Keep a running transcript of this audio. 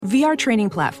VR training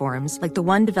platforms, like the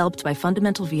one developed by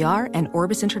Fundamental VR and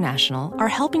Orbis International, are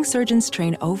helping surgeons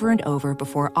train over and over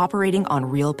before operating on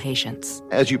real patients.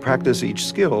 As you practice each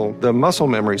skill, the muscle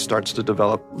memory starts to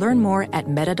develop. Learn more at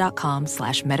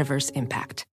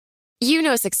meta.com/metaverseimpact. You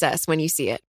know success when you see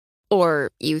it.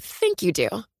 Or you think you do.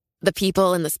 The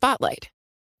people in the spotlight.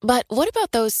 But what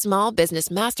about those small business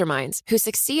masterminds who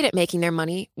succeed at making their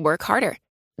money work harder?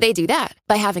 They do that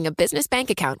by having a business bank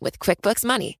account with QuickBooks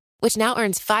Money, which now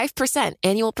earns 5%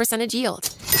 annual percentage yield.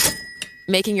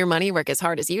 Making your money work as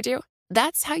hard as you do?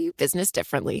 That's how you business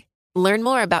differently. Learn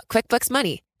more about QuickBooks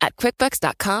Money at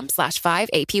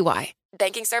quickbooks.com/5APY.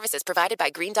 Banking services provided by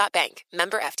Green Dot Bank.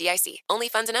 Member FDIC. Only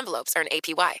funds and envelopes earn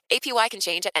APY. APY can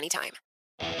change at any time.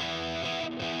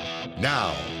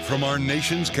 Now, from our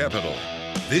nation's capital,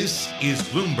 this is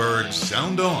Bloomberg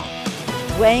Sound On.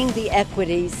 Weighing the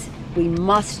equities, we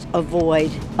must avoid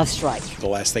a strike. The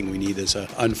last thing we need is an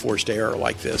unforced error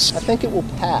like this. I think it will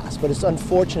pass, but it's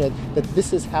unfortunate that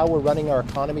this is how we're running our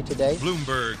economy today.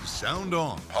 Bloomberg Sound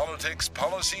On. Politics,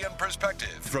 policy, and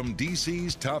perspective from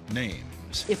D.C.'s top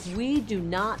names. If we do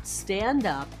not stand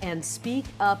up and speak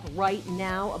up right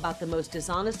now about the most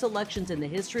dishonest elections in the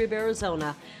history of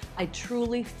Arizona, I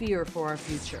truly fear for our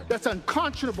future. That's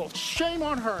unconscionable. Shame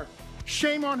on her.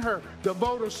 Shame on her. The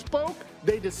voters spoke.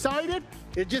 They decided.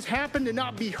 It just happened to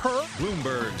not be her.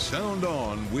 Bloomberg Sound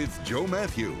On with Joe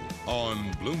Matthew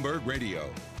on Bloomberg Radio.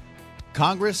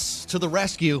 Congress to the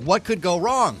rescue. What could go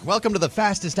wrong? Welcome to the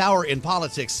fastest hour in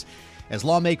politics as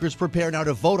lawmakers prepare now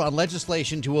to vote on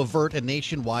legislation to avert a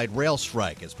nationwide rail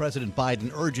strike, as President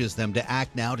Biden urges them to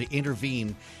act now to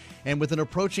intervene. And with an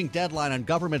approaching deadline on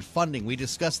government funding, we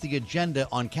discuss the agenda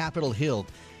on Capitol Hill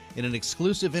in an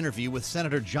exclusive interview with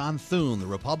Senator John Thune, the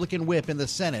Republican whip in the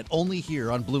Senate, only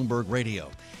here on Bloomberg Radio.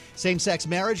 Same-sex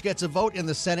marriage gets a vote in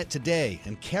the Senate today,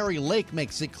 and Kari Lake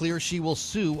makes it clear she will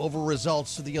sue over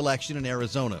results of the election in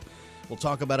Arizona. We'll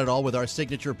talk about it all with our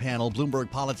signature panel, Bloomberg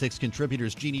Politics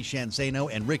contributors Jeannie Shanzano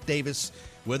and Rick Davis,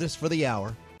 with us for the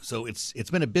hour. So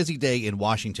it's been a busy day in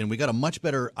Washington. We got a much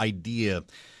better idea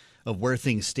of where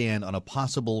things stand on a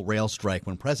possible rail strike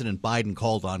when President Biden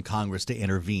called on Congress to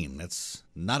intervene. That's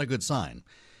not a good sign.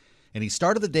 And he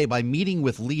started the day by meeting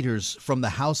with leaders from the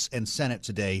House and Senate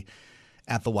today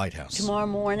at the White House. Tomorrow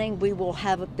morning, we will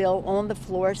have a bill on the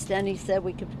floor. Standing said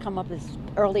we could come up as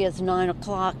early as 9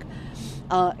 o'clock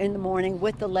in the morning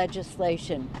with the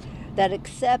legislation that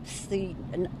accepts the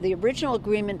original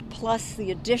agreement plus the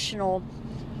additional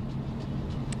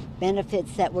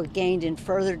benefits that were gained in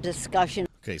further discussion.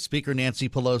 Okay, Speaker Nancy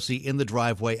Pelosi in the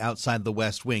driveway outside the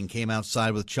West Wing came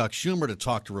outside with Chuck Schumer to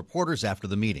talk to reporters after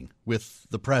the meeting with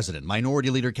the president.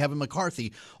 Minority Leader Kevin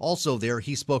McCarthy also there.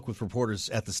 He spoke with reporters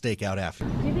at the stakeout after.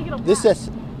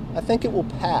 I think it will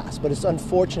pass, but it's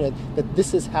unfortunate that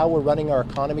this is how we're running our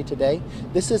economy today.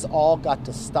 This has all got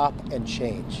to stop and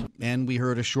change. And we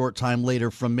heard a short time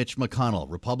later from Mitch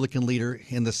McConnell, Republican leader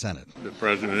in the Senate. The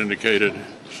president indicated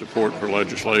support for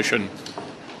legislation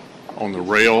on the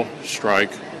rail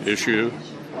strike issue,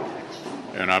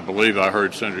 and I believe I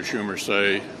heard Senator Schumer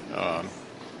say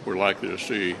we're likely to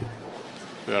see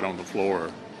that on the floor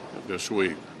this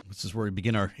week. This is where we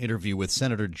begin our interview with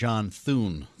Senator John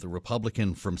Thune, the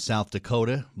Republican from South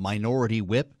Dakota, minority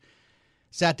whip.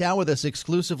 Sat down with us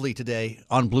exclusively today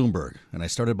on Bloomberg, and I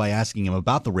started by asking him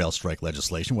about the rail strike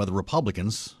legislation, whether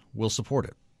Republicans will support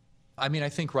it. I mean, I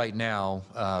think right now,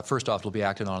 first off, it'll be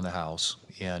acted on in the House,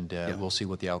 and we'll see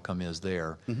what the outcome is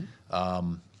there.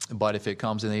 Mm-hmm. But if it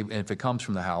comes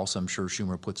from the House, I'm sure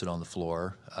Schumer puts it on the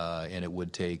floor, and it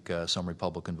would take some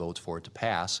Republican votes for it to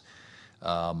pass.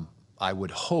 I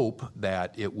would hope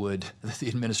that the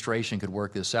administration could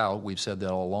work this out. We've said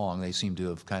that all along. They seem to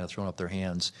have kind of thrown up their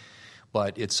hands.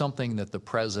 But it's something that the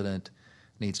president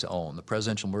needs to own. The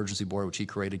Presidential Emergency Board, which he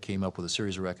created, came up with a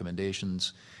series of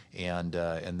recommendations, and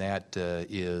that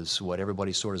is what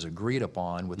everybody sort of has agreed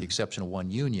upon, with the exception of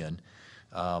one union.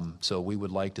 So we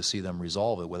would like to see them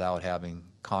resolve it without having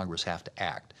Congress have to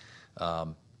act.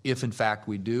 If, in fact,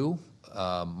 we do,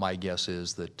 my guess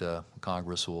is that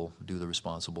Congress will do the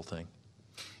responsible thing.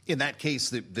 In that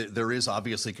case, there is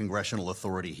obviously congressional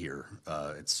authority here.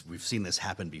 We've seen this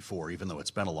happen before, even though it's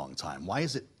been a long time. Why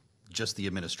is it just the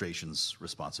administration's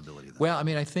responsibility then? Well, I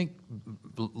mean, I think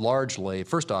largely,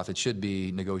 first off, it should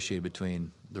be negotiated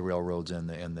between the railroads and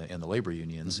the labor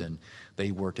unions, and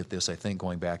they worked at this, I think,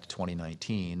 going back to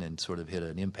 2019, and sort of hit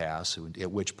an impasse.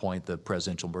 At which point the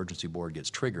Presidential Emergency Board gets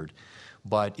triggered.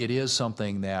 But it is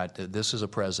something that this is a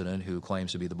president who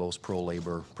claims to be the most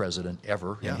pro-labor president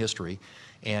ever in history,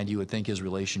 and you would think his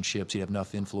relationships, he'd have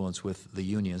enough influence with the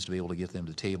unions to be able to get them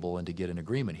to the table and to get an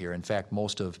agreement here. In fact,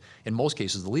 in most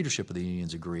cases, the leadership of the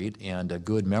unions agreed, and a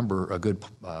good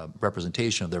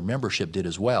representation of their membership did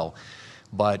as well.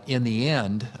 But in the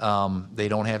end, they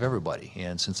don't have everybody,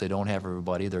 and since they don't have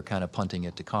everybody, they're kind of punting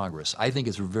it to Congress. I think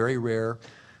it's very rare.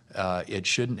 It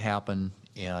shouldn't happen.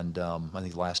 And I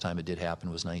think the last time it did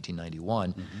happen was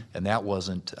 1991, and that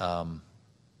wasn't kind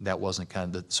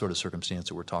of the sort of circumstance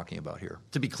that we're talking about here.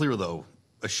 To be clear, though,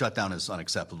 a shutdown is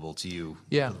unacceptable to you,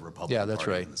 to the Republican that's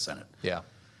Party right. in the Senate. Yeah.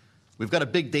 We've got a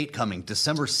big date coming,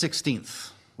 December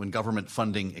 16th, when government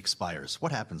funding expires.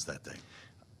 What happens that day?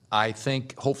 I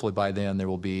think hopefully by then there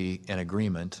will be an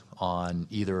agreement on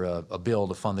either a bill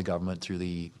to fund the government through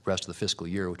the rest of the fiscal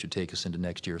year, which would take us into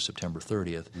next year, September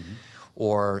 30th,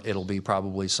 or it'll be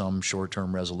probably some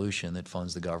short-term resolution that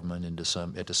funds the government into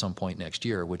some point next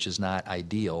year, which is not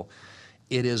ideal.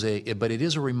 But it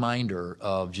is a reminder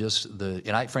of just and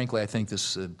I frankly I think that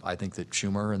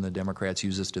Schumer and the Democrats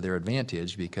use this to their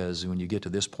advantage, because when you get to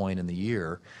this point in the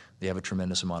year, they have a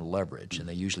tremendous amount of leverage, and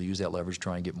they usually use that leverage to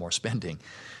try and get more spending.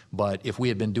 But if we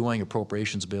had been doing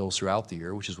appropriations bills throughout the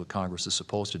year, which is what Congress is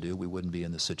supposed to do, we wouldn't be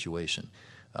in this situation.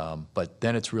 But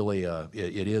then it's really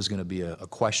it is going to be a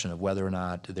question of whether or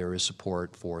not there is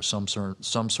support for some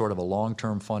sort of a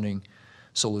long-term funding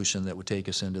solution that would take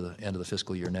us into the end of the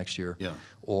fiscal year next year,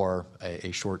 or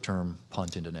a short-term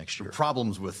punt into next year.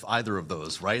 Problems with either of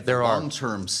those, right? There are.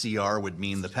 Long-term CR would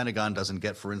mean the Pentagon doesn't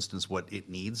get, for instance, what it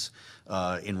needs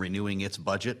in renewing its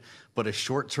budget, but a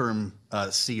short-term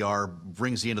CR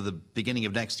brings you into the beginning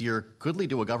of next year, could lead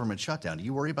to a government shutdown. Do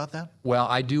you worry about that? Well,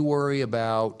 I do worry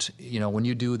about, when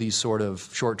you do these sort of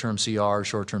short-term CR,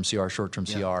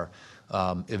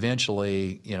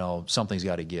 eventually, something's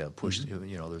got to give.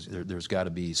 There's got to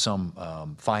be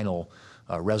some final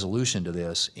resolution to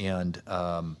this, and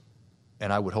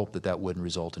I would hope that wouldn't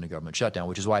result in a government shutdown,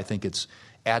 which is why I think it's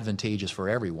advantageous for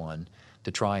everyone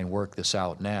to try and work this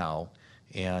out now,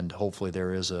 and hopefully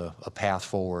there is a path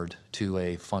forward to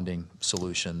a funding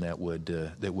solution that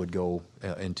would go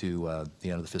into the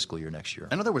end of the fiscal year next year.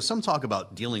 I know there was some talk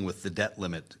about dealing with the debt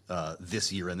limit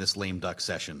this year in this lame duck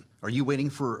session. Are you waiting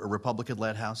for a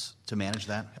Republican-led House to manage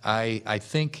that? I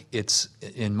think it's,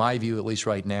 in my view, at least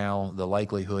right now, the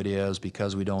likelihood is,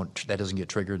 because that doesn't get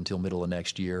triggered until middle of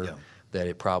next year, that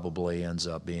it probably ends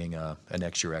up being a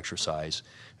next year exercise.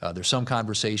 There's some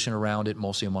conversation around it,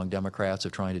 mostly among Democrats,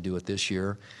 of trying to do it this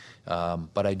year.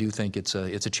 But I do think it's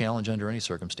a challenge under any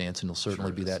circumstance, and it'll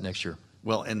certainly be that next year.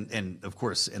 Well, and of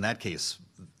course, in that case,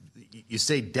 you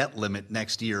say debt limit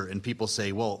next year, and people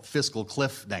say, well, fiscal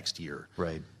cliff next year.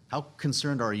 Right. How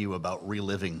concerned are you about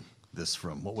reliving this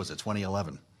from,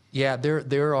 2011? Yeah,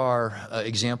 there are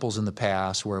examples in the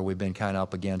past where we've been kind of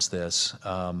up against this.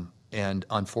 And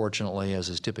unfortunately, as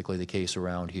is typically the case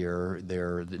around here,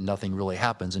 nothing really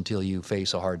happens until you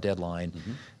face a hard deadline.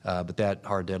 But that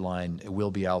hard deadline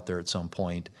will be out there at some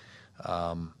point.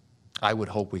 I would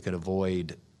hope we could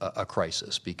avoid a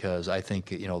crisis, because I think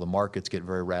the markets get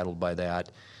very rattled by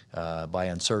that, by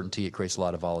uncertainty. It creates a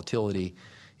lot of volatility,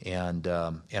 and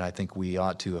I think we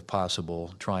ought to, if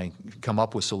possible, try and come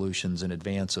up with solutions in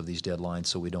advance of these deadlines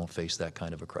so we don't face that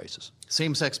kind of a crisis.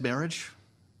 Same-sex marriage.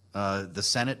 The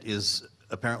Senate is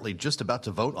apparently just about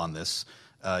to vote on this.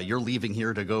 You're leaving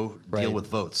here to go deal with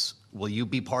votes. Will you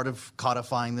be part of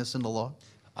codifying this into law?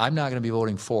 I'm not going to be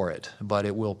voting for it, but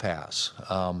it will pass.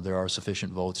 There are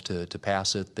sufficient votes to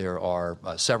pass it. There are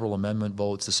several amendment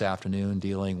votes this afternoon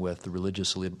dealing with the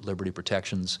religious liberty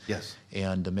protections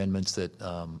and amendments that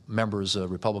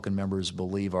Republican members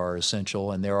believe are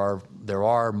essential. And there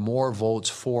are more votes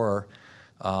for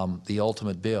the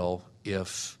ultimate bill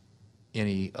if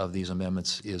any of these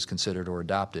amendments is considered or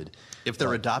adopted. If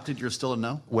they're adopted, you're still a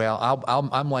no? Well,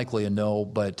 I'm likely a no,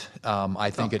 but I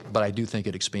do think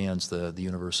it expands the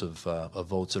universe of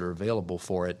votes that are available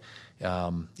for it.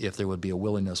 If there would be a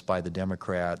willingness by the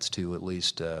Democrats to at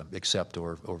least accept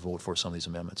or vote for some of these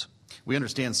amendments. We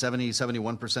understand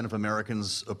 71% of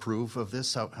Americans approve of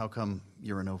this. How come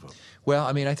you're a no vote? Well,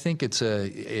 I mean, I think it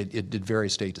did vary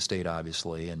state to state,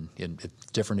 obviously, and it's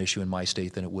a different issue in my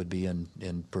state than it would be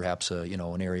in perhaps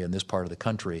an area in this part of the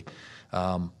country.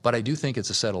 But I do think it's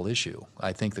a settled issue.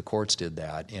 I think the courts did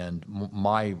that, and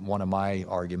one of my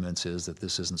arguments is that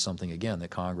this isn't something, again, that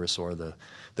Congress or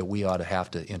that we ought to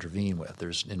have to intervene with.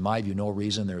 There's, in my view, no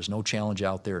reason. There's no challenge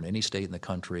out there in any state in the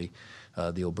country.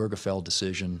 The Obergefell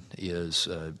decision is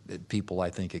people, I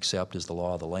think, accept as the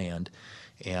law of the land,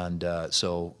 and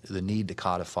so the need to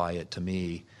codify it, to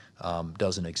me,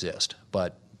 doesn't exist.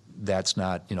 But that's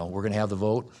not, we're going to have the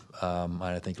vote, and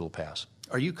I think it'll pass.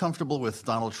 Are you comfortable with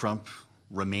Donald Trump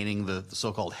remaining the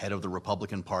so-called head of the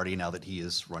Republican Party now that he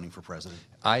is running for president?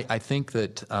 I think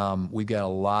that we've got a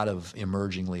lot of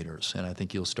emerging leaders, and I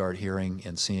think you'll start hearing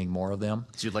and seeing more of them.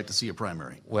 So you'd like to see a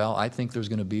primary? Well, I think there's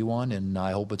going to be one, and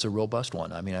I hope it's a robust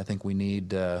one. I mean, I think we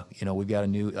need, we've got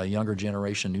a younger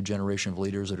generation, new generation of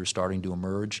leaders that are starting to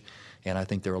emerge, and I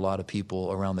think there are a lot of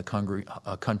people around the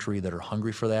country that are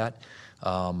hungry for that.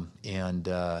 And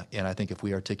I think if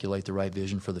we articulate the right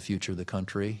vision for the future of the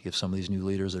country, if some of these new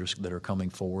leaders that are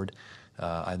coming forward,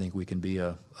 I think we can be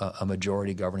a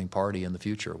majority governing party in the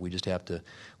future. We've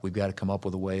got to come up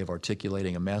with a way of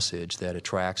articulating a message that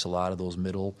attracts a lot of those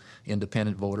middle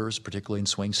independent voters, particularly in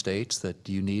swing states, that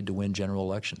you need to win general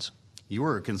elections. You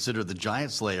were considered the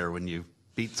giant slayer when you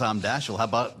beat Tom Daschle. How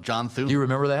about John Thune? Do you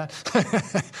remember that?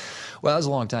 Well, that was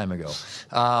a long time ago.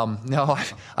 No,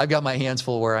 I've got my hands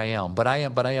full where I am, but I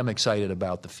am excited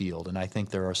about the field, and I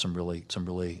think there are some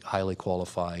really highly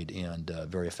qualified and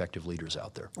very effective leaders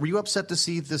out there. Were you upset to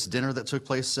see this dinner that took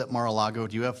place at Mar-a-Lago?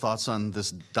 Do you have thoughts on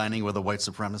this dining with a white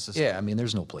supremacist? Yeah, I mean,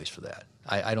 there's no place for that.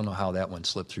 I don't know how that one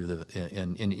slipped through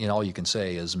and all you can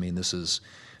say is, I mean, this is,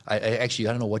 I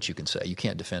don't know what you can say. You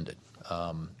can't defend it.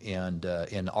 And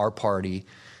in our party,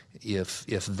 if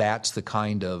that's the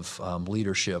kind of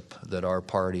leadership that our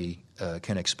party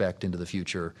can expect into the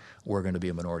future, we're going to be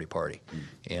a minority party.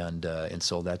 And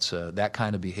so that's that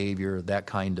kind of behavior, that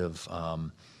kind of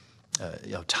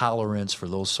tolerance for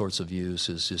those sorts of views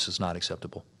is not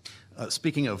acceptable.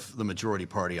 Speaking of the majority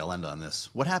party, I'll end on this.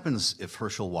 What happens if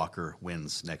Herschel Walker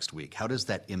wins next week? How does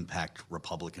that impact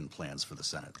Republican plans for the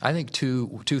Senate? I think two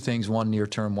things, one near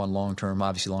term, one long term.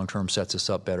 Obviously, long term sets us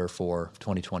up better for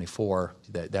 2024.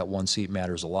 That one seat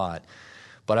matters a lot.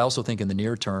 But I also think in the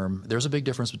near term, there's a big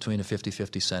difference between a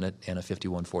 50-50 Senate and a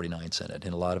 51-49 Senate.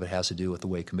 And a lot of it has to do with the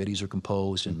way committees are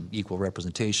composed and equal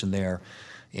representation there.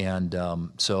 And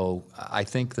so I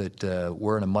think that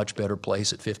we're in a much better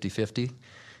place at 50-50.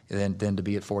 Than to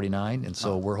be at 49, and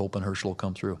so we're hoping Herschel will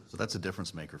come through. So that's a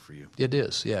difference maker for you. It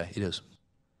is, yeah, it is.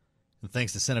 And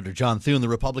thanks to Senator John Thune, the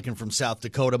Republican from South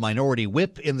Dakota, minority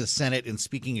whip in the Senate, and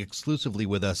speaking exclusively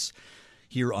with us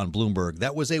here on Bloomberg.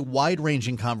 That was a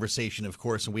wide-ranging conversation, of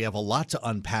course, and we have a lot to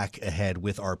unpack ahead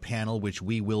with our panel, which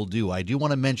we will do. I do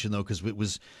want to mention, though, because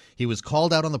he was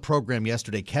called out on the program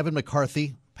yesterday, Kevin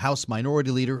McCarthy, House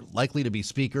Minority Leader, likely to be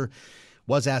Speaker,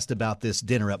 was asked about this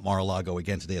dinner at Mar-a-Lago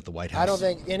again today at the White House. I don't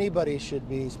think anybody should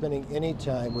be spending any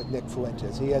time with Nick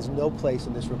Fuentes. He has no place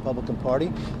in this Republican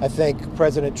Party. I think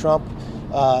President Trump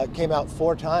came out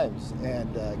 4 times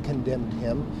and condemned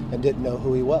him and didn't know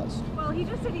who he was. Well, he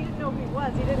just said he didn't know who he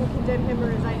was. He didn't condemn him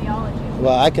or his ideology.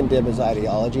 Well, I condemn his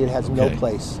ideology. It has no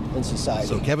place in society.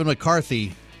 So Kevin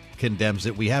McCarthy condemns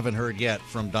it. We haven't heard yet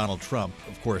from Donald Trump,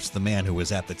 of course, the man who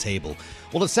was at the table.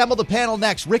 We'll assemble the panel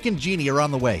next. Rick and Jeannie are on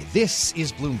the way. This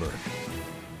is Bloomberg.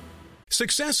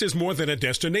 Success is more than a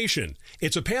destination.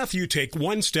 It's a path you take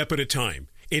one step at a time.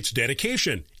 It's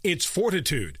dedication, it's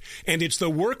fortitude, and it's the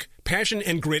work, passion,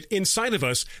 and grit inside of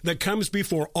us that comes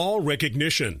before all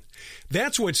recognition.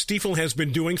 That's what Stifel has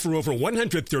been doing for over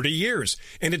 130 years,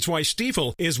 and it's why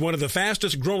Stifel is one of the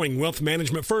fastest growing wealth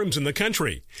management firms in the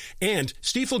country. And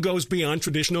Stifel goes beyond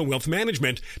traditional wealth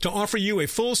management to offer you a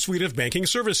full suite of banking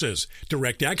services,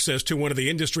 direct access to one of the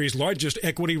industry's largest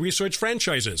equity research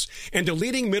franchises, and a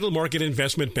leading middle market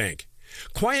investment bank.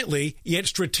 Quietly, yet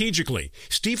strategically,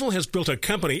 Stifel has built a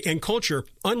company and culture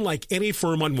unlike any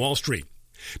firm on Wall Street.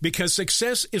 Because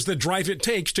success is the drive it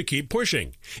takes to keep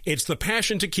pushing. It's the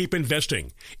passion to keep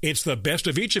investing. It's the best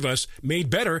of each of us made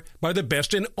better by the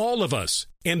best in all of us.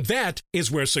 And that is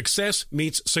where success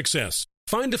meets success.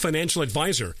 Find a financial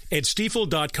advisor at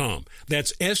Stifel.com.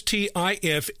 That's Stifel.com.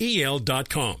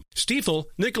 Stifel,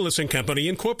 Nicholas & Company,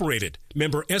 Incorporated.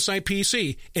 Member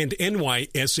SIPC and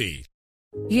NYSE.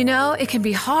 You know, it can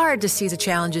be hard to see the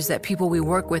challenges that people we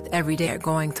work with every day are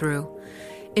going through.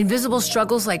 Invisible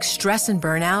struggles like stress and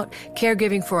burnout,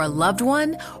 caregiving for a loved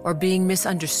one, or being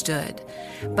misunderstood.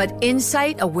 But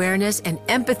insight, awareness, and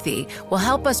empathy will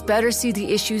help us better see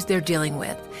the issues they're dealing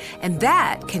with. And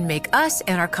that can make us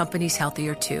and our companies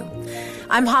healthier too.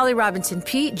 I'm Holly Robinson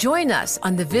Peete. Join us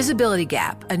on The Visibility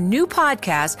Gap, a new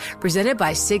podcast presented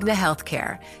by Cigna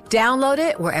Healthcare. Download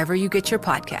it wherever you get your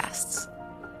podcasts.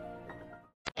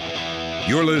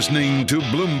 You're listening to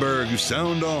Bloomberg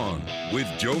Sound On with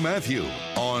Joe Matthew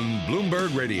on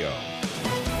Bloomberg Radio.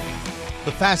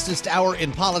 The fastest hour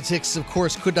in politics, of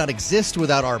course, could not exist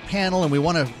without our panel, and we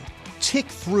want to tick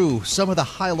through some of the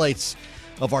highlights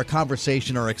of our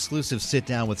conversation, our exclusive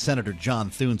sit-down with Senator John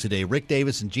Thune today. Rick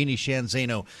Davis and Jeannie Sheehan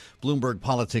Zaino, Bloomberg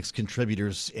Politics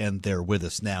contributors, and they're with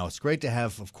us now. It's great to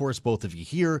have, of course, both of you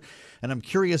here, and I'm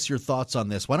curious your thoughts on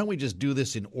this. Why don't we just do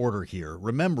this in order here,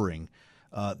 remembering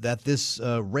that this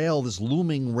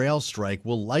looming rail strike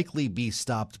will likely be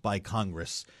stopped by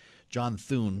Congress. John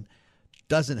Thune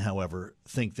doesn't, however,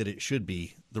 think that it should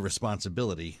be the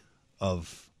responsibility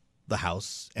of the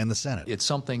House and the Senate. It's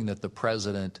something that the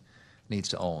president needs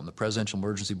to own. The Presidential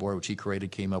Emergency Board, which he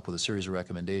created, came up with a series of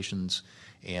recommendations,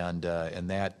 and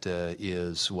that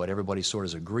is what everybody sort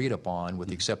of agreed upon, with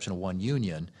the exception of one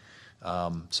union.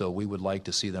 So we would like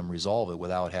to see them resolve it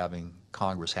without having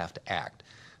Congress have to act.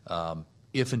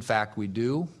 If, in fact, we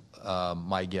do,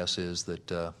 my guess is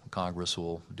that Congress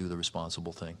will do the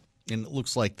responsible thing. And it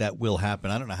looks like that will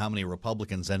happen. I don't know how many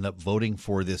Republicans end up voting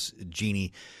for this,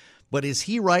 Jeannie. But is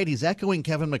he right? He's echoing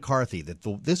Kevin McCarthy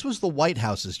that this was the White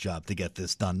House's job to get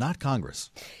this done, not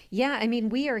Congress. Yeah, I mean,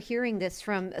 we are hearing this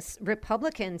from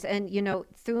Republicans. And,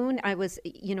 Thune, I was,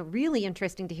 really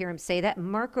interesting to hear him say that.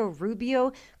 Marco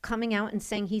Rubio coming out and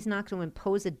saying he's not going to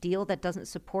impose a deal that doesn't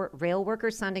support rail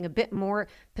workers, sounding a bit more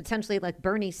potentially like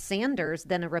Bernie Sanders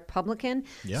than a Republican.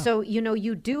 Yeah. So,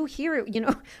 you do hear,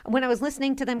 when I was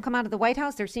listening to them come out of the White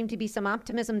House, there seemed to be some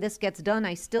optimism this gets done.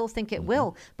 I still think it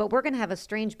will. But we're going to have a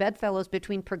strange bedfellows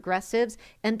between progressives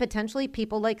and potentially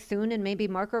people like Thune and maybe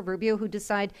Marco Rubio who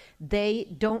decide they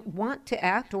don't want to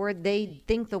act or they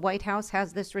think the White House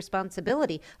has this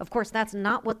responsibility. Of course, that's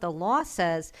not what the law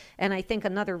says. And I think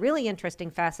another really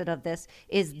interesting facet of this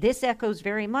is this echoes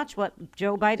very much what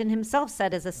Joe Biden himself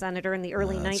said as a senator in the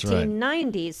early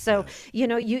 1990s. Right. So,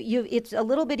 you it's a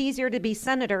little bit easier to be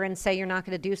senator and say you're not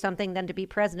going to do something than to be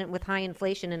president with high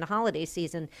inflation in a holiday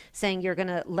season, saying you're going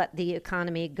to let the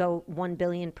economy go $1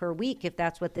 billion per week, if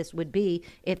that's what this would be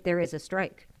if there is a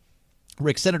strike.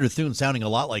 Rick, Senator Thune sounding a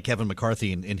lot like Kevin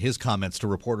McCarthy in his comments to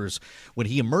reporters when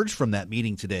he emerged from that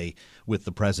meeting today with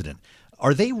the president.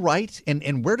 Are they right?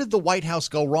 And where did the White House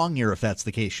go wrong here if that's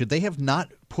the case? Should they have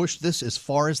not pushed this as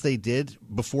far as they did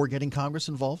before getting Congress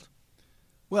involved?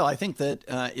 Well, I think that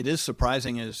it is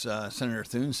surprising, as Senator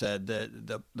Thune said, that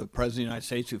the President of the United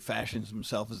States, who fashions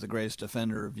himself as the greatest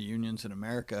defender of unions in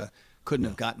America, couldn't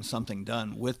have gotten something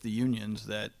done with the unions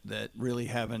that really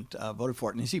haven't voted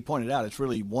for it. And as he pointed out, it's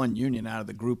really one union out of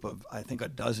the group of, I think, a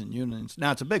dozen unions.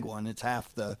 Now, it's a big one. It's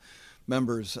half the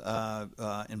members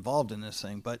involved in this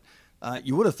thing. But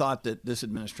you would have thought that this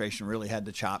administration really had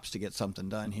the chops to get something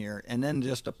done here. And then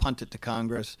just to punt it to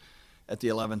Congress at the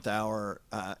 11th hour,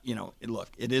 look,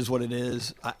 it is what it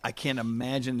is. I can't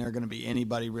imagine there are going to be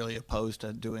anybody really opposed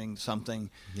to doing something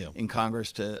in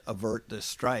Congress to avert this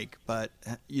strike. But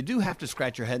you do have to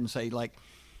scratch your head and say,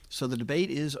 so the debate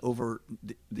is over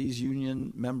these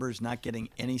union members not getting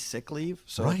any sick leave.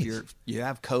 So if you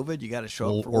have COVID, you got to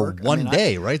show up for work. Or one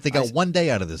day, right? They got 1 day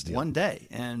out of this deal. 1 day.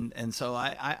 And so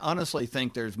I honestly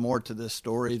think there's more to this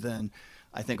story than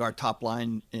I think our top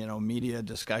line, media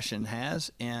discussion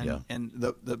has. And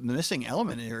the missing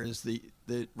element here is the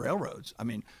railroads. I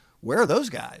mean, where are those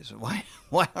guys?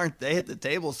 Why aren't they at the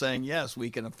table saying, yes, we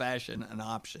can fashion an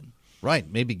option? Right.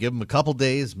 Maybe give them a couple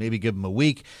days, maybe give them a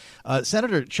week.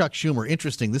 Senator Chuck Schumer,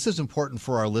 interesting. This is important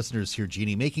for our listeners here,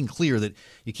 Jeannie, making clear that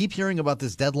you keep hearing about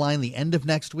this deadline, the end of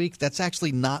next week. That's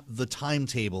actually not the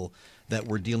timetable that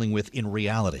we're dealing with in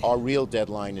reality. Our real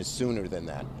deadline is sooner than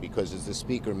that because, as the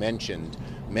Speaker mentioned,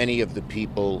 many of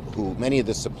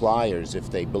the suppliers,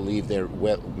 if they believe there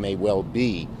may well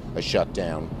be a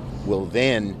shutdown, will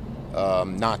then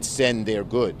not send their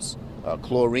goods.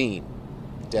 Chlorine,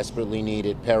 desperately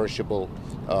needed, perishable,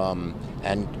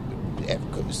 and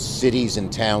cities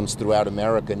and towns throughout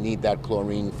America need that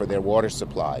chlorine for their water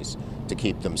supplies to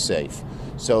keep them safe.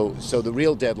 So the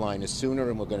real deadline is sooner,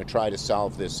 and we're going to try to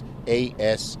solve this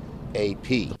ASAP.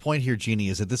 The point here, Jeannie,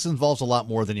 is that this involves a lot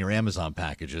more than your Amazon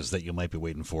packages that you might be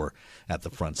waiting for at the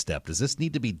front step. Does this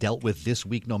need to be dealt with this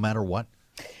week no matter what?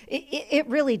 It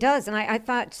really does. And I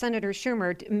thought Senator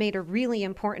Schumer made a really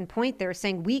important point there,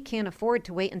 saying we can't afford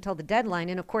to wait until the deadline.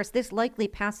 And of course, this likely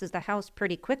passes the House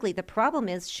pretty quickly. The problem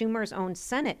is Schumer's own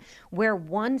Senate, where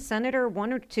one senator,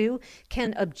 one or two,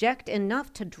 can object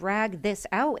enough to drag this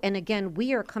out. And again,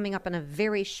 we are coming up on a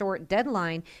very short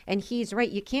deadline. And he's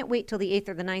right. You can't wait till the 8th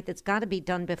or the 9th. It's got to be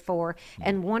done before.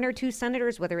 And one or two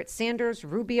senators, whether it's Sanders,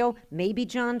 Rubio, maybe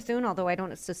John Thune, although I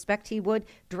don't suspect he would,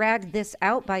 drag this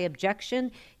out by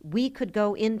objection, we could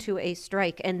go into a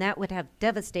strike, and that would have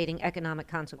devastating economic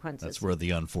consequences. That's where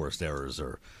the unforced errors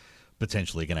are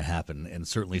potentially going to happen, and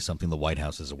certainly something the White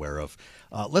House is aware of.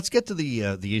 Let's get to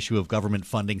the issue of government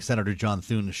funding. Senator John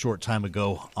Thune, a short time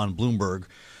ago on Bloomberg,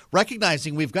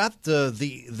 recognizing we've got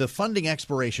the funding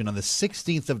expiration on the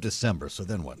 16th of December. So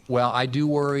then what? Well, I do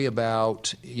worry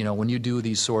about, when you do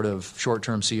these sort of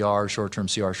short-term CR,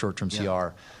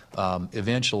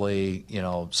 eventually,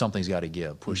 something's got to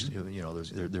give.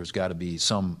 There's got to be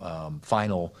some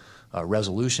final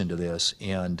resolution to this,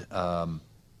 and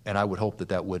I would hope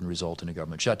that wouldn't result in a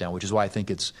government shutdown, which is why I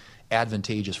think it's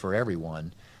advantageous for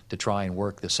everyone to try and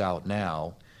work this out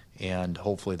now, and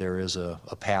hopefully there is a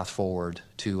path forward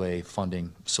to a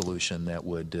funding solution that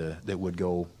would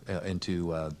go into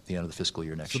the end of the fiscal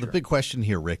year next year. So the big question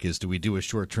here, Rick, is do we do a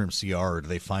short-term CR, or do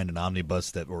they find an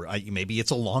omnibus or maybe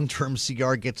it's a long-term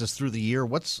CR, gets us through the year?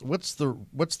 What's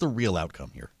the real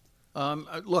outcome here?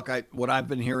 Look, what I've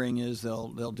been hearing is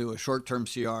they'll do a short-term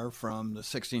CR from the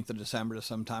 16th of December to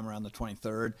sometime around the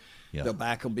 23rd. Yeah. The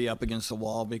back will be up against the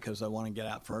wall because they want to get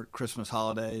out for Christmas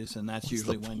holidays, and that's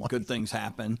usually when good things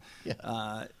happen.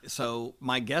 Yeah. So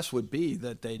my guess would be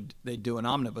that they do an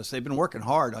omnibus. They've been working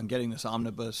hard on getting this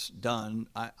omnibus done.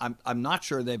 I'm not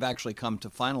sure they've actually come to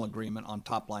final agreement on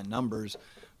top-line numbers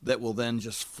that will then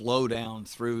just flow down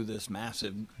through this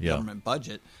massive government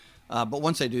budget. But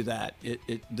once they do that,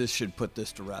 this should put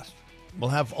this to rest. We'll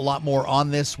have a lot more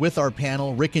on this with our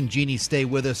panel. Rick and Jeannie stay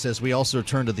with us as we also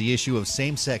turn to the issue of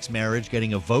same-sex marriage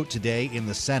getting a vote today in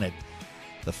the Senate.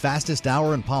 The fastest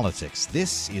hour in politics.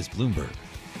 This is Bloomberg.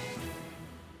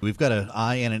 We've got an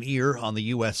eye and an ear on the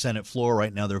U.S. Senate floor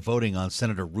right now. They're voting on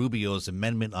Senator Rubio's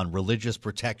amendment on religious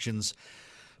protections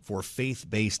for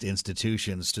faith-based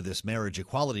institutions to this marriage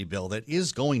equality bill that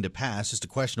is going to pass. Just a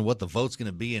question of what the vote's going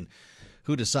to be and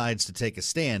who decides to take a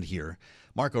stand here.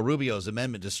 Marco Rubio's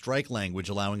amendment to strike language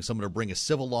allowing someone to bring a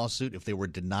civil lawsuit if they were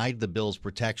denied the bill's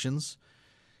protections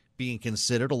being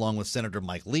considered, along with Senator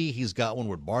Mike Lee. He's got one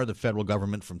would bar the federal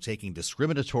government from taking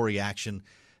discriminatory action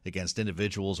against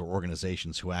individuals or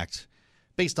organizations who act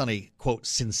based on a, quote,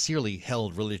 sincerely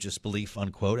held religious belief,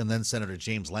 unquote. And then Senator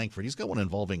James Lankford, he's got one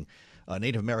involving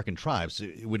Native American tribes.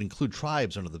 It would include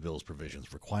tribes under the bill's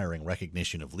provisions requiring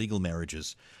recognition of legal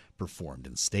marriages performed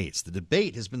in states. The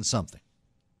debate has been something.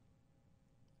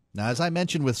 Now, as I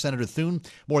mentioned with Senator Thune,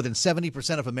 more than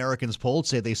 70% of Americans polled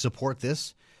say they support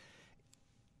this.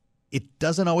 It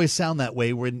doesn't always sound that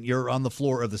way when you're on the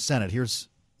floor of the Senate. Here's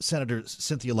Senator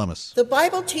Cynthia Lummis. The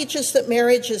Bible teaches that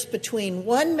marriage is between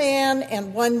one man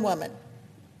and one woman.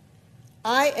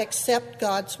 I accept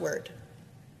God's word,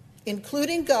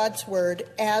 including God's word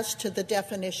as to the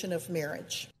definition of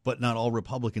marriage. But not all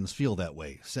Republicans feel that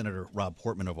way. Senator Rob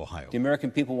Portman of Ohio. The American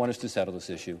people want us to settle this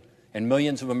issue, and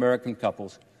millions of American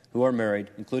couples who are married,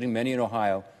 including many in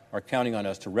Ohio, are counting on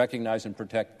us to recognize and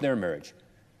protect their marriage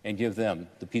and give them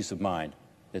the peace of mind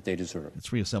that they deserve.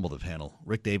 Let's reassemble the panel.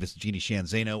 Rick Davis, Jeannie Sheehan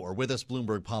Zaino are with us,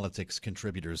 Bloomberg Politics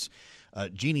contributors.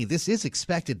 Jeannie, this is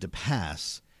expected to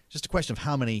pass. Just a question of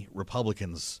how many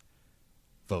Republicans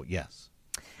vote yes.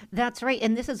 That's right.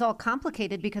 And this is all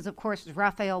complicated because, of course,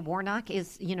 Raphael Warnock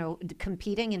is,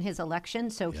 competing in his election,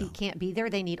 so he can't be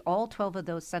there. They need all 12 of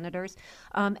those senators.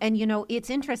 And, it's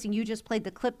interesting. You just played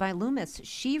the clip by Loomis.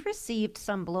 She received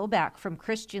some blowback from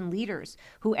Christian leaders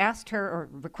who asked her or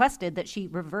requested that she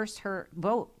reverse her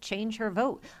vote, change her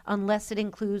vote, unless it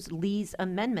includes Lee's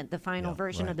amendment, the final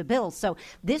version of the bill. So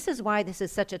this is why this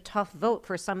is such a tough vote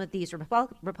for some of these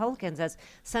Republicans, as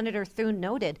Senator Thune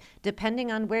noted,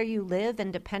 depending on where you live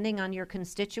and depending on your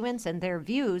constituents and their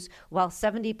views, while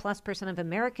 70+% of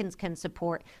Americans can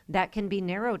support, that can be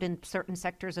narrowed in certain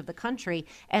sectors of the country.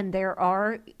 And there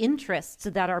are interests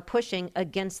that are pushing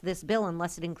against this bill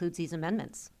unless it includes these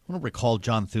amendments. I want to recall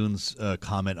John Thune's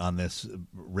comment on this,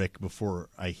 Rick, before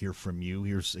I hear from you.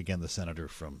 Here's, again, the senator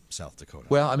from South Dakota.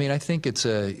 Well, I mean, I think it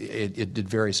did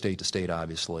vary state to state,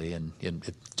 obviously, and it's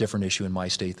a different issue in my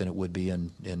state than it would be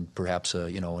in perhaps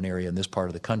an area in this part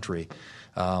of the country.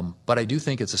 But I do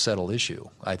think it's a settled issue.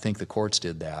 I think the courts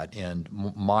did that, and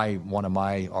one of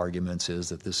my arguments is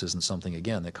that this isn't something,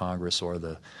 again, that Congress or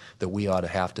that we ought to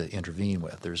have to intervene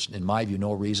with. There's, in my view,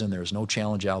 no reason. There's no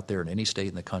challenge out there in any state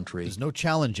in the country. There's no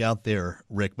challenge out there,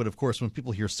 Rick, but of course when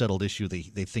people hear settled issue, they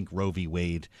think Roe v.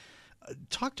 Wade.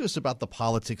 Talk to us about the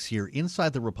politics here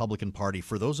inside the Republican Party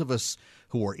for those of us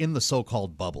who are in the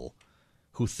so-called bubble,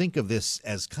 who think of this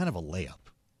as kind of a layup.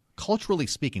 Culturally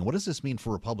speaking, what does this mean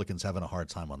for Republicans having a hard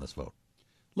time on this vote?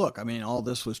 Look, I mean, all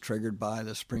this was triggered by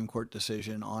the Supreme Court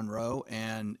decision on Roe,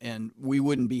 and we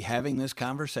wouldn't be having this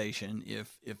conversation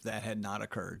if that had not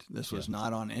occurred. This was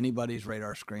not on anybody's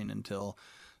radar screen until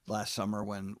last summer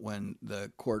when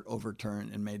the court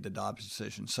overturned and made the Dobbs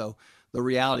decision. So the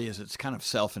reality is it's kind of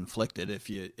self-inflicted if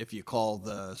you call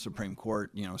the Supreme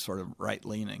Court, sort of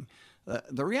right-leaning.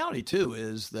 The reality, too,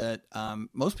 is that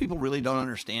most people really don't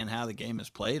understand how the game is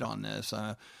played on this.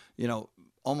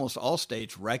 Almost all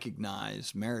states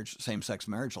recognize same-sex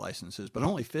marriage licenses, but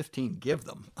only 15 give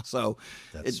them. So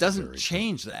it doesn't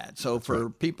change that. So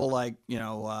for people like,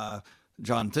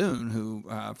 John Thune, who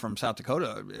from South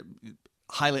Dakota,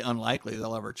 highly unlikely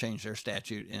they'll ever change their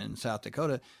statute in South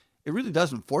Dakota. It really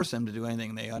doesn't force them to do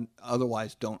anything they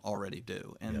otherwise don't already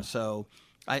do. And so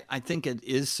I think it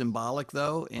is symbolic,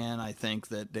 though, and I think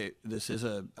that this is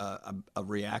a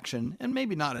reaction, and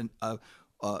maybe not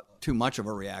too much of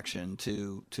a reaction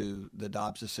to the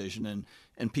Dobbs decision,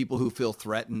 and people who feel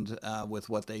threatened with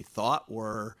what they thought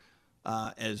were,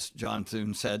 as John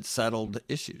Thune said, settled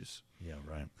issues. Yeah,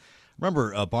 right.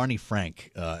 Remember Barney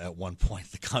Frank, at one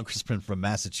point, the congressman from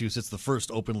Massachusetts, the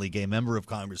first openly gay member of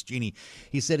Congress, Jeannie,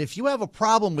 he said, if you have a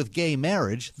problem with gay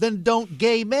marriage, then don't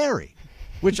gay marry,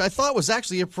 which I thought was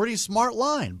actually a pretty smart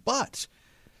line. But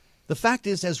the fact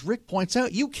is, as Rick points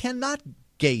out, you cannot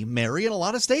gay marry in a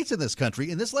lot of states in this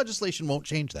country, and this legislation won't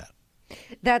change that.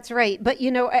 That's right. But,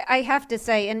 I have to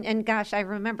say, and gosh, I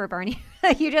remember, Barney,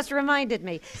 you just reminded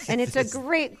me. And it's a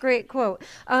great, great quote.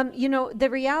 The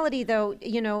reality, though,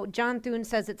 John Thune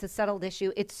says it's a settled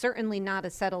issue. It's certainly not a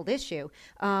settled issue.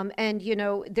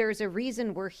 There's a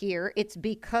reason we're here. It's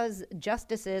because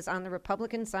justices on the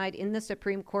Republican side in the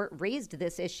Supreme Court raised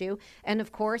this issue. And,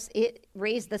 of course, it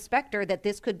raised the specter that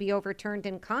this could be overturned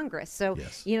in Congress. So,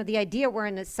 the idea we're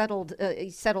in a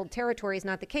settled territory is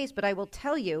not the case. But I will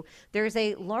tell you, there's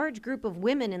a large group of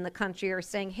women in the country who are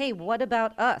saying, hey, what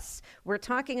about us? We're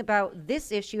talking about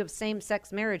this issue of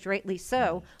same-sex marriage, rightly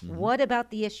so. Mm-hmm. What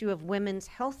about the issue of women's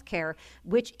health care,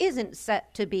 which isn't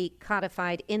set to be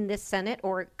codified in this Senate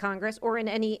or Congress or in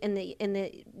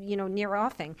the near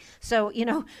offing? So,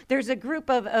 there's a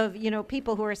group of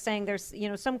people who are saying there's,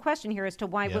 some question here as to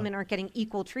why women aren't getting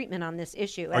equal treatment on this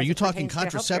issue. Are you talking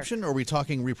contraception or are we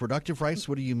talking reproductive rights?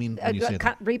 What do you mean when you say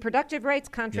that? Reproductive rights,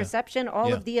 contraception,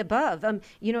 all of the above.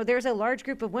 There's a large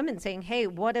group of women saying, hey,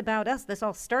 what about us? This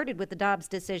all started with the Dobbs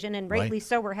decision, and rightly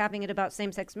so, we're having it about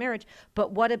same-sex marriage.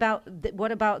 But what about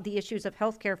the issues of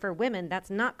health care for women? That's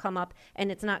not come up, and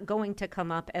it's not going to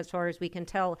come up as far as we can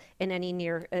tell in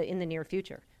the near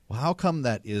future. Well, how come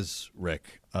that is,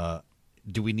 Rick?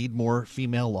 Do we need more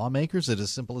female lawmakers? Is it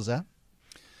as simple as that?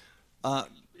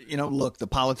 Look, the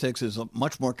politics is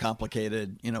much more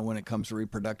complicated, when it comes to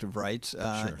reproductive rights.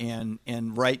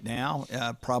 And right now,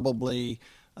 probably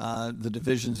the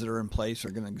divisions that are in place are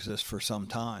going to exist for some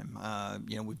time.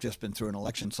 We've just been through an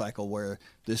election cycle where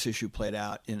this issue played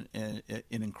out in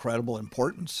incredible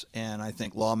importance. And I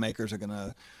think lawmakers are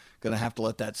going to have to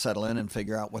let that settle in and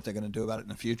figure out what they're going to do about it in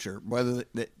the future.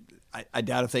 I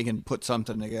doubt if they can put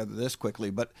something together this quickly,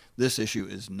 but this issue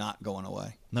is not going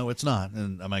away. No, it's not.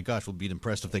 And, oh my gosh, we'll be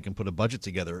impressed if they can put a budget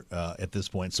together at this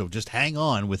point. So just hang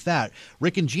on with that.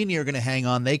 Rick and Jeannie are going to hang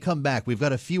on. They come back. We've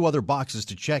got a few other boxes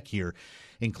to check here,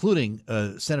 including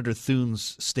Senator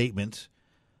Thune's statement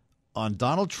on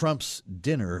Donald Trump's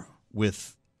dinner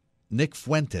with Nick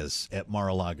Fuentes at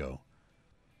Mar-a-Lago.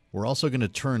 We're also going to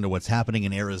turn to what's happening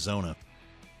in Arizona.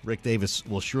 Rick Davis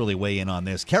will surely weigh in on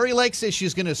this. Kari Lake says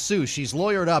she's going to sue. She's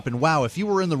lawyered up. And wow, if you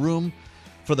were in the room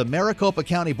for the Maricopa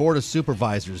County Board of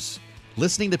Supervisors,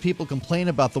 listening to people complain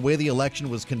about the way the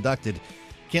election was conducted,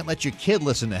 can't let your kid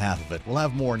listen to half of it. We'll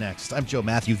have more next. I'm Joe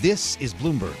Matthew. This is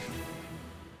Bloomberg.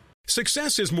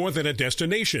 Success is more than a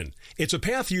destination. It's a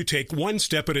path you take one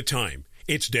step at a time.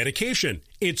 it's dedication,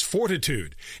 it's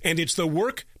fortitude, and it's the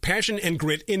work, passion, and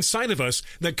grit inside of us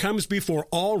that comes before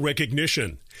all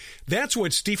recognition. That's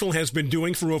what Stifel has been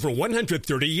doing for over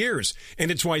 130 years, and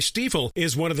it's why Stifel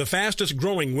is one of the fastest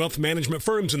growing wealth management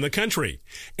firms in the country.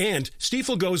 And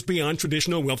Stifel goes beyond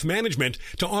traditional wealth management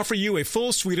to offer you a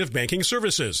full suite of banking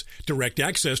services, direct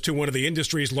access to one of the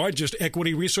industry's largest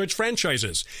equity research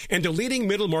franchises, and a leading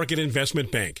middle market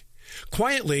investment bank.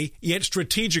 Quietly, yet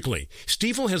strategically,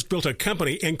 Stifel has built a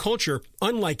company and culture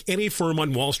unlike any firm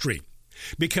on Wall Street.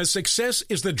 Because success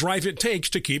is the drive it takes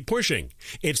to keep pushing.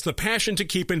 It's the passion to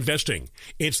keep investing.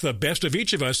 It's the best of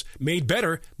each of us made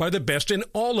better by the best in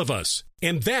all of us.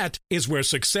 And that is where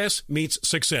success meets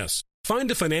success. Find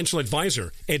a financial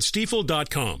advisor at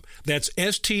Stifel.com. That's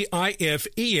Stifel.com.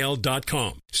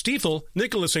 Stifel,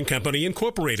 Nicholas & Company,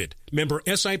 Incorporated. Member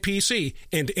SIPC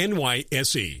and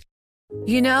NYSE.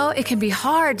 You know, it can be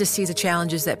hard to see the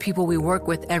challenges that people we work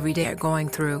with every day are going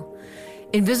through.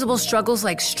 Invisible struggles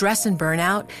like stress and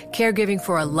burnout, caregiving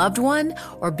for a loved one,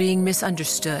 or being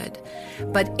misunderstood.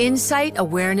 But insight,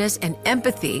 awareness, and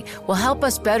empathy will help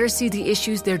us better see the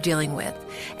issues they're dealing with.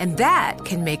 And that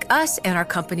can make us and our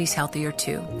companies healthier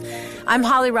too. I'm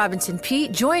Holly Robinson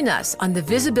Peete. Join us on The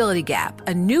Visibility Gap,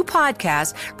 a new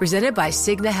podcast presented by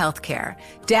Cigna Healthcare.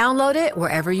 Download it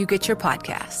wherever you get your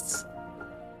podcasts.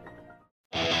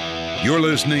 You're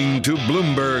listening to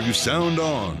Bloomberg Sound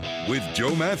On with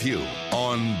Joe Matthew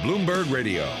on Bloomberg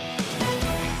Radio.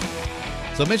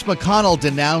 So Mitch McConnell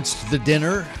denounced the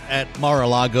dinner at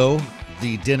Mar-a-Lago,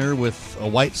 the dinner with a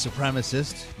white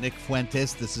supremacist, Nick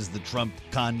Fuentes. This is the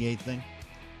Trump-Kanye thing.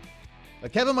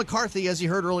 Kevin McCarthy, as you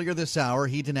heard earlier this hour,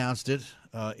 he denounced it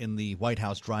in the White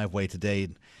House driveway today.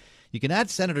 You can add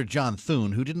Senator John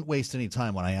Thune, who didn't waste any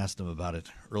time when I asked him about it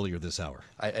earlier this hour.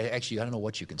 I don't know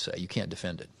what you can say. You can't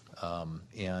defend it.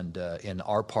 And in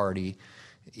our party,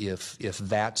 if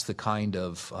that's the kind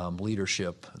of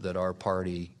leadership that our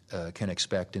party can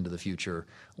expect into the future,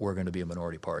 we're going to be a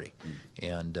minority party.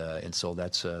 And so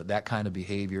that's that kind of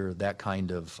behavior, that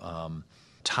kind of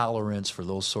tolerance for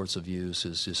those sorts of views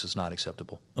is not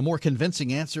acceptable. A more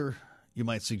convincing answer, you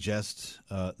might suggest,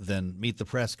 than Meet the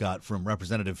Press got from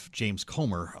Representative James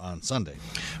Comer on Sunday.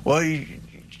 Well, he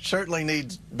certainly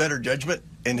needs better judgment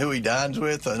in who he dines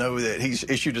with. I know that he's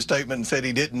issued a statement and said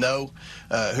he didn't know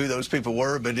who those people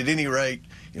were, but at any rate,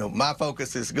 my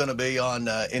focus is going to be on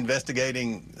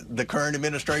investigating the current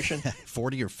administration.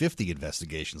 40 or 50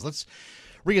 investigations. Let's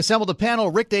reassemble the panel.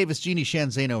 Rick Davis, Jeannie Sheehan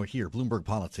Zaino here, Bloomberg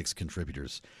Politics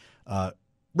contributors.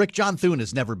 Rick, John Thune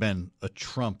has never been a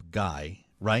Trump guy,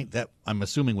 right? That, I'm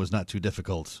assuming, was not too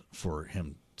difficult for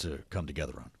him to come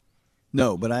together on.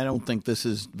 No, but I don't think this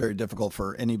is very difficult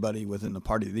for anybody within the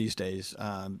party these days.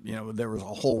 There was a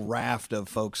whole raft of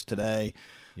folks today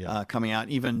coming out.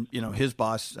 Even, his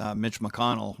boss, Mitch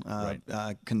McConnell,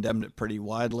 condemned it pretty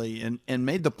widely and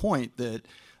made the point that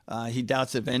he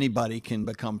doubts if anybody can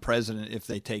become president if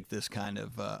they take this kind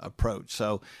of approach.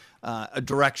 So a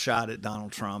direct shot at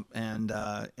Donald Trump. And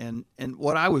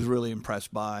what I was really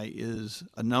impressed by is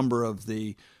a number of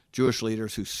the Jewish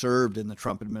leaders who served in the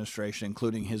Trump administration,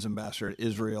 including his ambassador to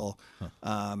Israel,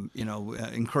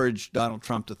 encouraged Donald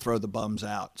Trump to throw the bums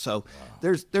out. So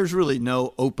there's really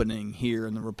no opening here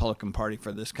in the Republican Party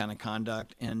for this kind of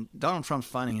conduct. And Donald Trump's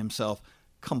finding himself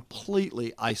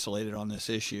completely isolated on this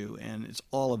issue, and it's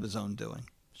all of his own doing.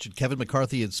 Should Kevin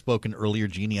McCarthy had spoken earlier,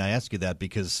 Jeannie? I ask you that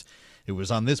because it was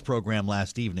on this program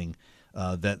last evening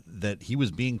that he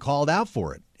was being called out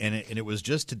for it. And it was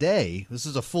just today, this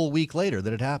is a full week later,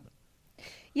 that it happened.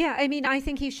 Yeah, I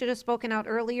think he should have spoken out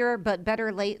earlier, but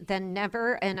better late than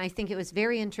never. And I think it was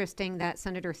very interesting that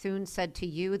Senator Thune said to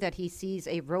you that he sees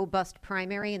a robust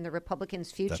primary in the Republicans'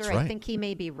 future. That's right. I think he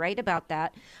may be right about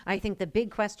that. I think the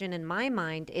big question in my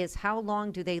mind is how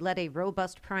long do they let a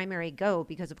robust primary go?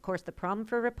 Because, of course, the problem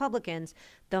for Republicans,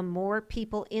 the more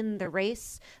people in the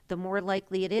race, the more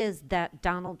likely it is that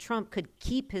Donald Trump could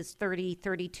keep his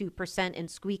 32% and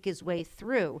squeak his way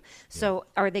through. So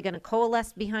are they going to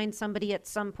coalesce behind somebody at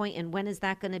some point, and when is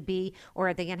that going to be? Or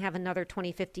are they going to have another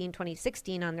 2015,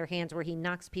 2016 on their hands where he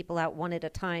knocks people out one at a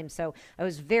time? So I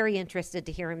was very interested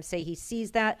to hear him say he sees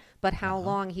that, but how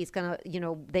long he's going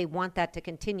to, they want that to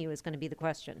continue is going to be the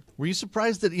question. Were you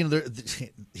surprised that,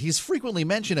 he's frequently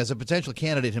mentioned as a potential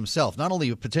candidate himself, not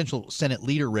only a potential Senate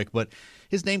leader, Rick, but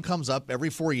his name comes up every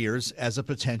 4 years as a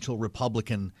potential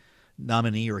Republican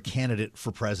nominee or candidate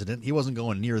for president. He wasn't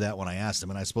going near that when I asked him,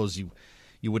 and I suppose you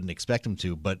wouldn't expect him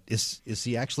to, but is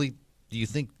he actually, do you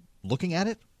think, looking at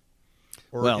it?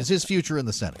 Or is his future in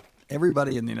the Senate?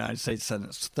 Everybody in the United States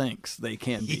Senate thinks they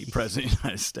can be president of the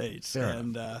United States.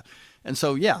 And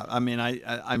so, yeah, I mean,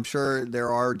 I'm sure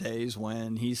there are days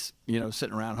when he's,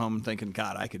 sitting around home and thinking,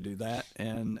 God, I could do that.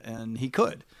 And he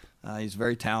could. He's a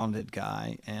very talented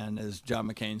guy. And as John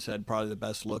McCain said, probably the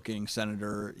best looking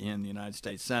senator in the United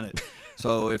States Senate.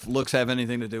 So if looks have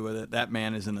anything to do with it, that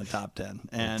man is in the top 10.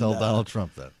 And tell Donald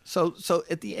Trump that. So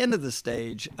at the end of the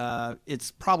stage, it's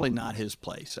probably not his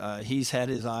place. He's had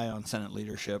his eye on Senate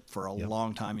leadership for a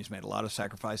long time. He's made a lot of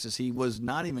sacrifices. He was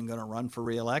not even going to run for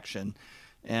re-election.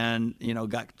 And,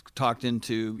 got talked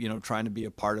into, trying to be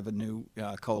a part of a new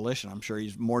coalition. I'm sure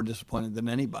he's more disappointed than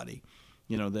anybody,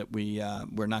 that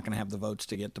we're not going to have the votes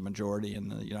to get the majority in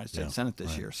the United States Senate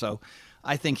this year. So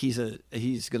I think he's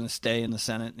going to stay in the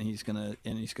Senate, and he's going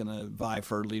to vie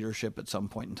for leadership at some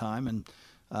point in time.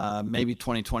 And maybe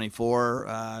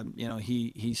 2024,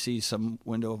 he sees some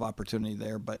window of opportunity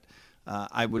there. But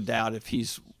I would doubt if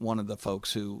he's one of the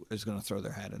folks who is going to throw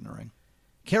their hat in the ring.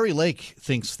 Kari Lake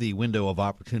thinks the window of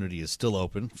opportunity is still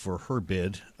open for her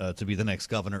bid to be the next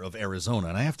governor of Arizona.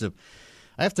 And I have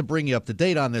to bring you up to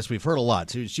date on this. We've heard a lot.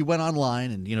 So she went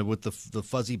online and, with the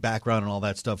fuzzy background and all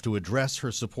that stuff to address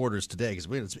her supporters today,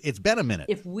 because it's been a minute.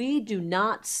 If we do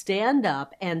not stand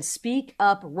up and speak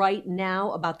up right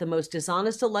now about the most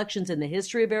dishonest elections in the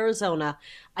history of Arizona,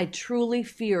 I truly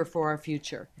fear for our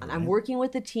future. And I'm working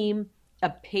with a team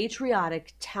of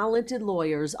patriotic, talented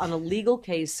lawyers on a legal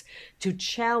case to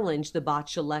challenge the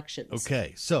botched elections.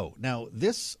 Okay, so now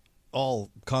this all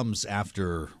comes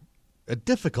after a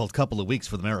difficult couple of weeks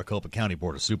for the Maricopa County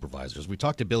Board of Supervisors. We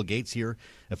talked to Bill Gates here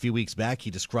a few weeks back.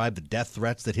 He described the death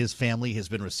threats that his family has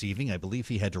been receiving. I believe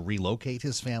he had to relocate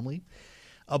his family.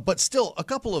 But still, a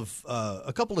couple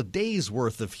of days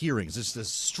worth of hearings. It's a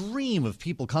stream of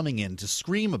people coming in to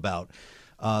scream about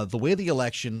the way the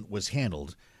election was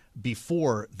handled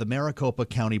before the Maricopa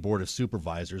County Board of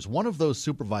Supervisors. One of those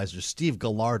supervisors, Steve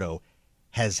Gallardo,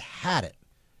 has had it.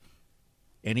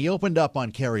 And he opened up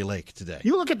on Kari Lake today.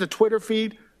 You look at the Twitter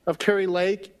feed of Kari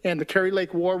Lake and the Kari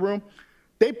Lake War Room,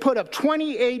 they put up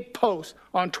 28 posts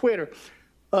on Twitter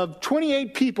of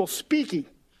 28 people speaking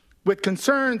with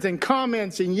concerns and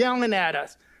comments and yelling at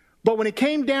us. But when it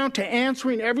came down to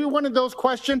answering every one of those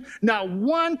questions, not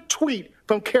one tweet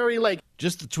from Kari Lake.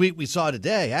 Just the tweet we saw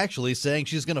today, actually, saying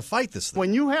she's going to fight this thing.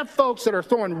 When you have folks that are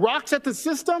throwing rocks at the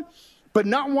system, but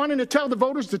not wanting to tell the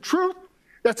voters the truth,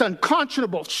 that's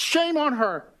unconscionable. Shame on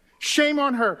her. Shame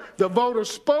on her. The voters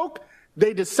spoke.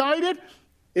 They decided.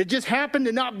 It just happened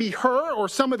to not be her or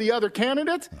some of the other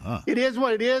candidates. It is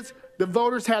what it is. The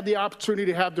voters had the opportunity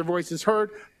to have their voices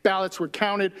heard. Ballots were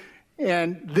counted.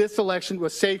 And this election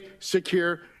was safe,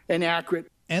 secure, and accurate.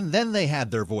 And then they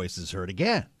had their voices heard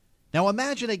again. Now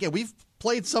imagine again, we've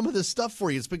played some of this stuff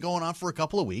for you. It's been going on for a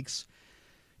couple of weeks.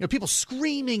 People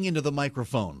screaming into the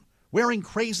microphone, wearing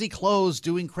crazy clothes,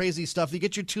 doing crazy stuff. You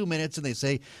get your 2 minutes and they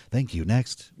say, thank you,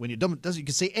 next. When you can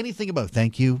say anything about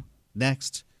thank you,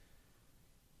 next.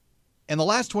 And the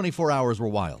last 24 hours were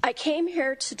wild. I came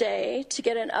here today to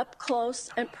get an up-close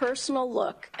and personal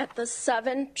look at the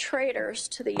 7 traitors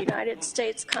to the United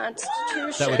States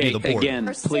Constitution. That would be the board. Again,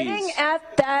 please. Sitting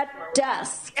at that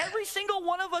desk. Every single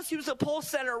one of us who's a poll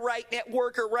center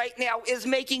worker right now is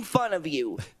making fun of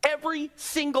you. Every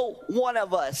single one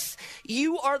of us.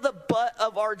 You are the butt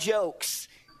of our jokes.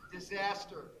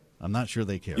 Disaster. I'm not sure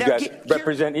they care. You guys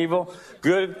represent evil,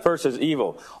 good versus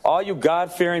evil. All you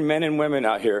God-fearing men and women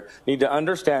out here need to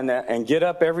understand that and get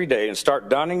up every day and start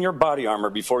donning your body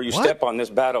armor before you step on this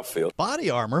battlefield.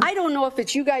 Body armor? I don't know if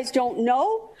it's you guys don't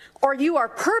know or you are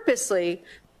purposely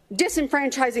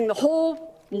disenfranchising the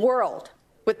whole world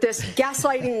with this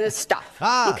gaslighting this stuff.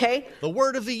 Okay? The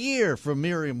word of the year from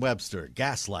Merriam-Webster,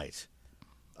 gaslight.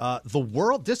 The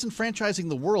world, disenfranchising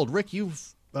the world. Rick,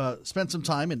 you've spent some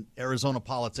time in Arizona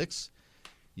politics.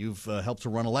 You've helped to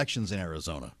run elections in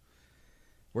Arizona.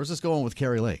 Where's this going with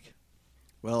Kari Lake?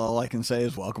 Well, all I can say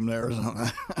is welcome to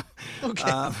Arizona.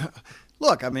 Okay.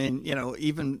 Look, I mean,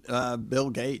 even Bill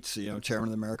Gates, chairman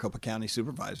of the Maricopa County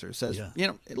Supervisors, says,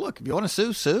 look, if you want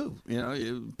to sue.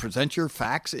 You present your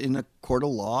facts in a court of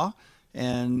law,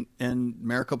 and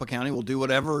Maricopa County will do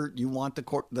whatever you want the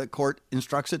court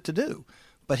instructs it to do.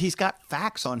 But he's got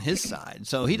facts on his side,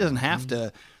 so he doesn't have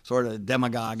to sort of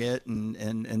demagogue it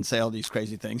and say all these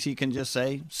crazy things. He can just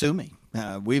say, sue me.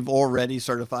 We've already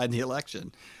certified the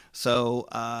election. So,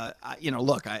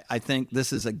 look, I think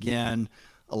this is, again,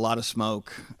 a lot of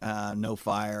smoke, no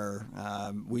fire.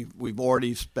 We've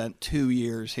already spent 2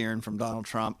 years hearing from Donald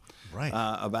Trump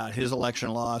about his election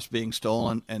loss being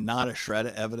stolen and not a shred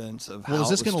of evidence of how it was stolen.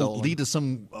 Well, is this going to lead to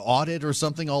some audit or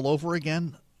something all over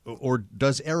again? Or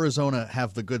does Arizona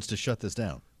have the goods to shut this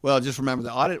down? Well, just remember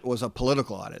the audit was a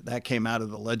political audit. That came out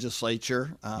of the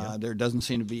legislature. There doesn't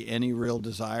seem to be any real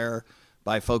desire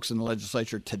by folks in the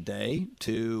legislature today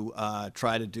to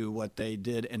try to do what they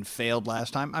did and failed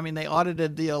last time. I mean, they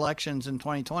audited the elections in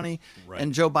 2020,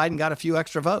 and Joe Biden got a few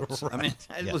extra votes. I mean,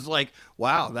 it was like,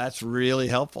 wow, that's really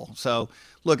helpful. So,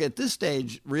 look, at this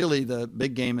stage, really the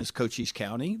big game is Cochise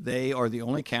County. They are the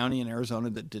only county in Arizona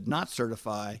that did not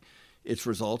certify its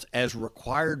results as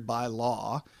required by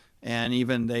law. And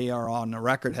even they are on the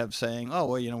record have saying, oh,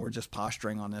 well, we're just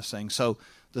posturing on this thing. So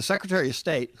the Secretary of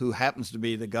State, who happens to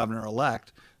be the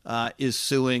governor-elect, is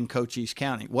suing Cochise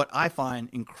County. What I find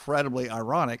incredibly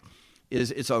ironic is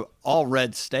it's an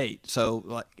all-red state. So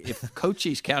like, if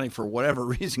Cochise County, for whatever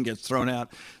reason, gets thrown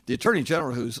out, the Attorney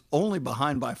General, who's only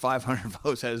behind by 500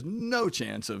 votes, has no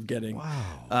chance of getting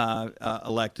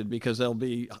elected because there'll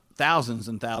be thousands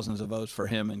and thousands of votes for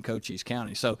him in Cochise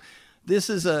County. So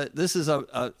this is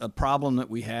a problem that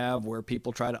we have where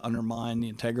people try to undermine the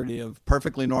integrity of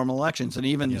perfectly normal elections. And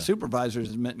even the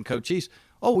supervisors admit in Cochise,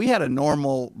 we had a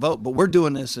normal vote, but we're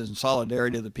doing this in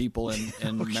solidarity to the people in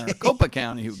Maricopa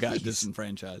County who got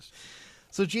disenfranchised.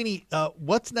 So, Jeannie,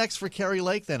 what's next for Kari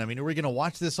Lake then? I mean, are we going to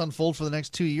watch this unfold for the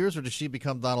next 2 years, or does she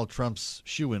become Donald Trump's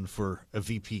shoo-in for a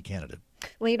VP candidate?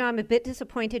 Well, I'm a bit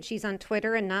disappointed she's on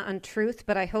Twitter and not on Truth,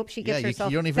 but I hope she gets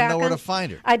herself you don't even know where to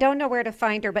find her. I don't know where to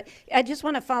find her, but I just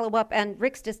want to follow up. And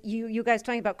Rick's just, you guys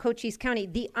talking about Cochise County.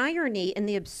 The irony and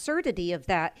the absurdity of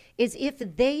that is if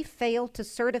they fail to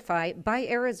certify by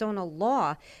Arizona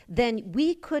law, then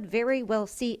we could very well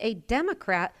see a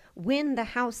Democrat win the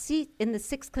House seat in the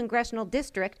 6th Congressional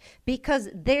District because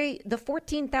the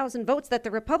 14,000 votes that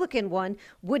the Republican won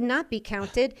would not be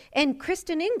counted, and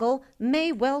Kristen Ingle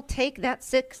may well take that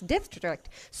 6th district.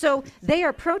 So they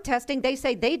are protesting. They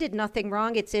say they did nothing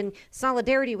wrong. It's in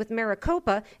solidarity with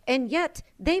Maricopa, and yet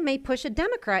they may push a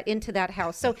Democrat into that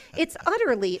House. So it's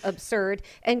utterly absurd,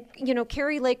 and,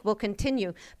 Kari Lake will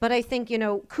continue. But I think,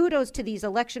 kudos to these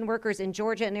election workers in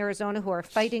Georgia and Arizona who are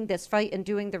fighting this fight and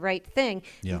doing the right thing.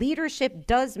 Yeah. Leadership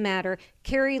does matter.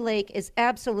 Kari Lake is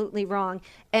absolutely wrong.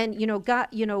 And,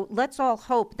 let's all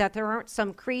hope that there aren't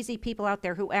some crazy people out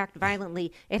there who act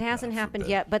violently. It hasn't happened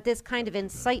yet, but this kind of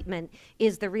incitement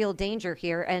is the real danger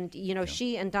here. And,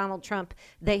 she and Donald Trump,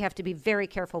 they have to be very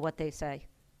careful what they say.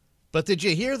 But did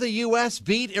you hear the U.S.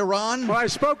 beat Iran? Well, I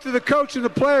spoke to the coach and the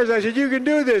players. I said, you can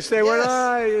do this. They went,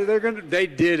 they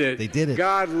did it. They did it.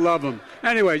 God love them.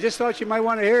 Anyway, just thought you might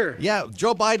want to hear. Yeah,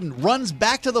 Joe Biden runs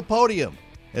back to the podium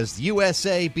as the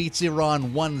USA beats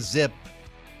Iran 1-0.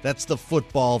 That's the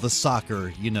football, the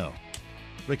soccer,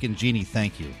 Rick and Jeannie,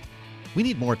 thank you. We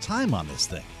need more time on this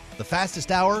thing. The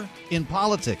fastest hour in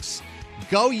politics.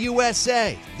 Go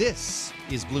USA. This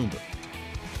is Bloomberg.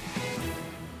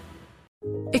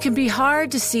 It can be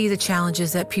hard to see the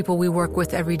challenges that people we work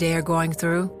with every day are going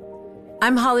through.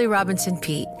 I'm Holly Robinson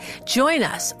Peete. Join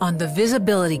us on The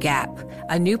Visibility Gap,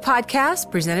 a new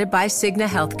podcast presented by Cigna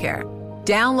Healthcare.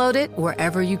 Download it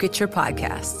wherever you get your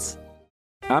podcasts.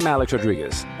 I'm Alex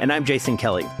Rodriguez. And I'm Jason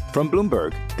Kelly. From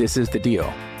Bloomberg, this is The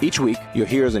Deal. Each week, you'll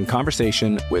hear us in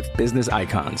conversation with business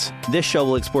icons. This show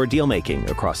will explore deal-making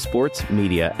across sports,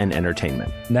 media, and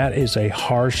entertainment. That is a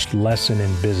harsh lesson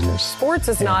in business. Sports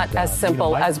is not as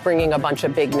simple as bringing a bunch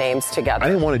of big names together. I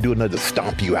didn't want to do another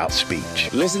stomp you out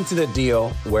speech. Listen to The Deal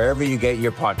wherever you get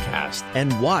your podcast.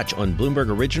 And watch on Bloomberg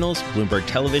Originals, Bloomberg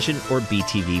Television, or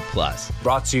BTV+.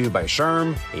 Brought to you by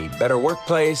SHRM, a better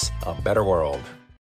workplace, a better world.